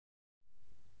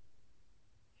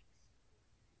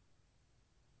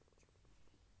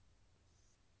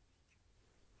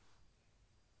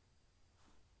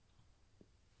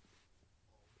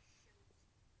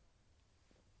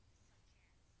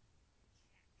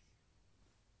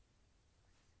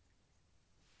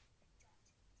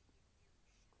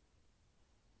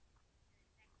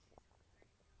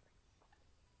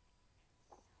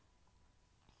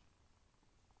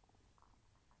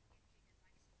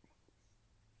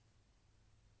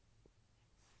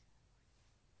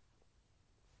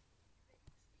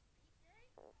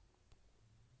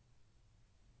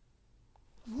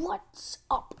What's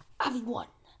up, everyone?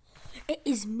 It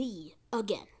is me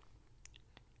again,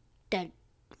 the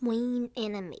Wayne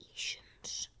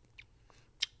Animations.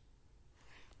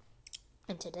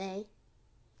 And today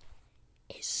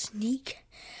is Sneak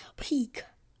Peek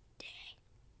Day.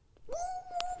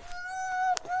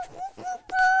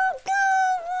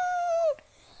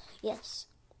 Yes,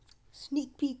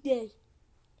 Sneak Peek Day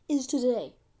is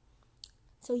today.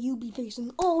 So you'll be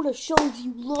facing all the shows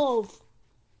you love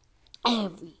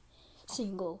every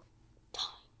single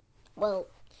time. Well,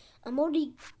 I'm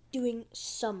already doing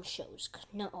some shows,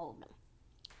 not all of them.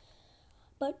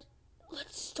 But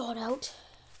let's start out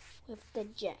with the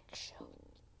Jack Show.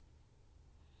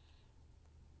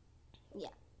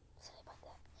 Yeah, sorry about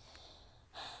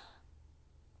that.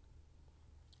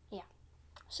 Yeah,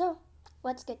 so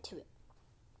let's get to it.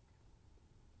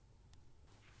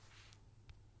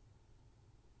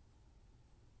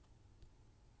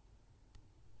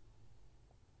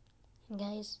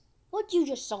 Guys, what you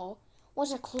just saw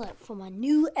was a clip from a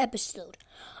new episode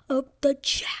of the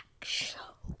Jack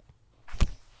Show.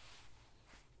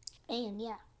 And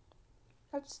yeah,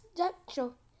 that's Jack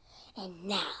Show. And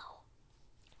now,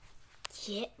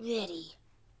 get ready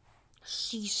to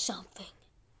see something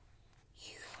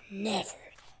you've never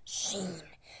seen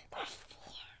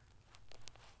before.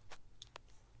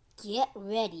 Get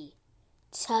ready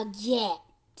to get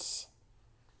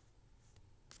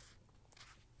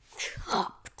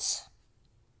cupped.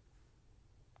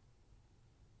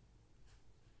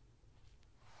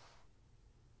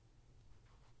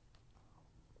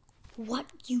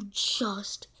 What you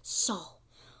just saw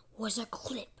was a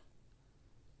clip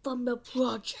from the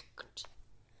project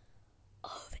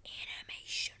of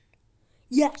animation.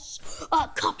 Yes, a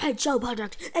Cuphead show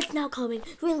project. It's now coming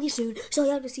really soon, so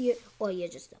you have to see it. Or you're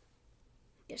just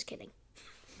kidding.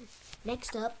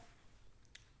 Next up,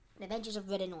 The Adventures of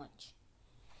Red and Orange.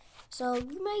 So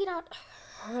you may not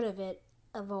heard of it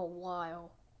of a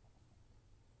while,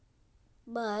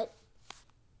 but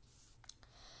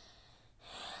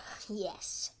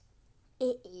yes,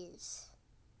 it is.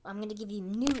 I'm going to give you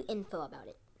new info about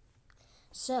it.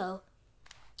 So,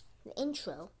 the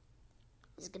intro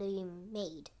is going to be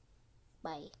made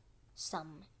by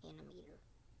some animator.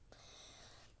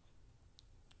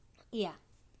 Yeah.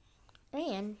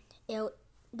 And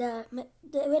the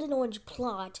Red and Orange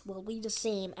plot will be the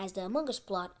same as the Among Us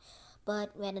plot,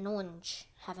 but Red and Orange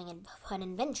having fun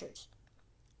adventures.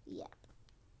 Yeah.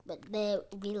 But there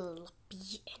will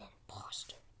be an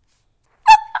imposter.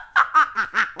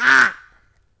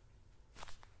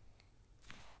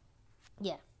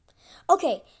 Yeah.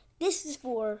 Okay, this is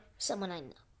for someone I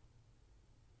know.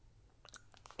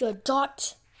 The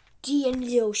Dot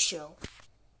D&O show.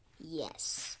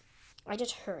 Yes. I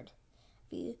just heard.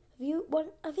 I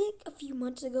think a few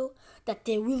months ago that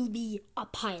there will be a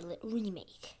pilot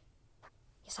remake.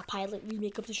 Yes, a pilot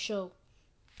remake of the show.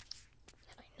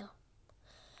 And I know.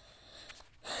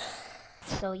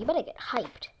 So you better get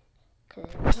hyped,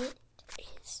 because it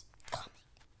is coming.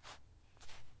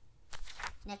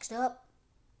 Next up,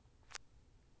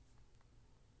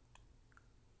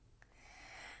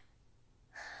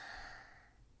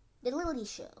 The Lily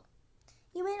Show.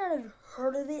 You may not have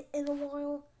heard of it in a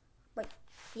while, but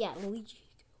yeah, Luigi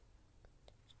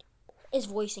is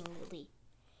voicing Lily.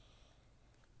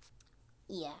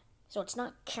 Yeah, so it's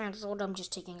not cancelled, I'm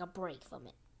just taking a break from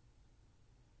it.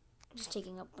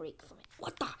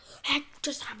 What the heck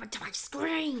just happened to my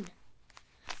screen?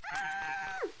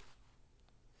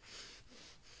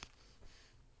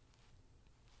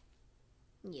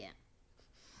 Yeah.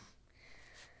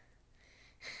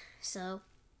 So,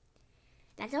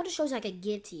 that's all the shows I could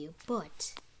give to you,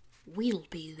 but we'll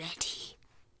be ready.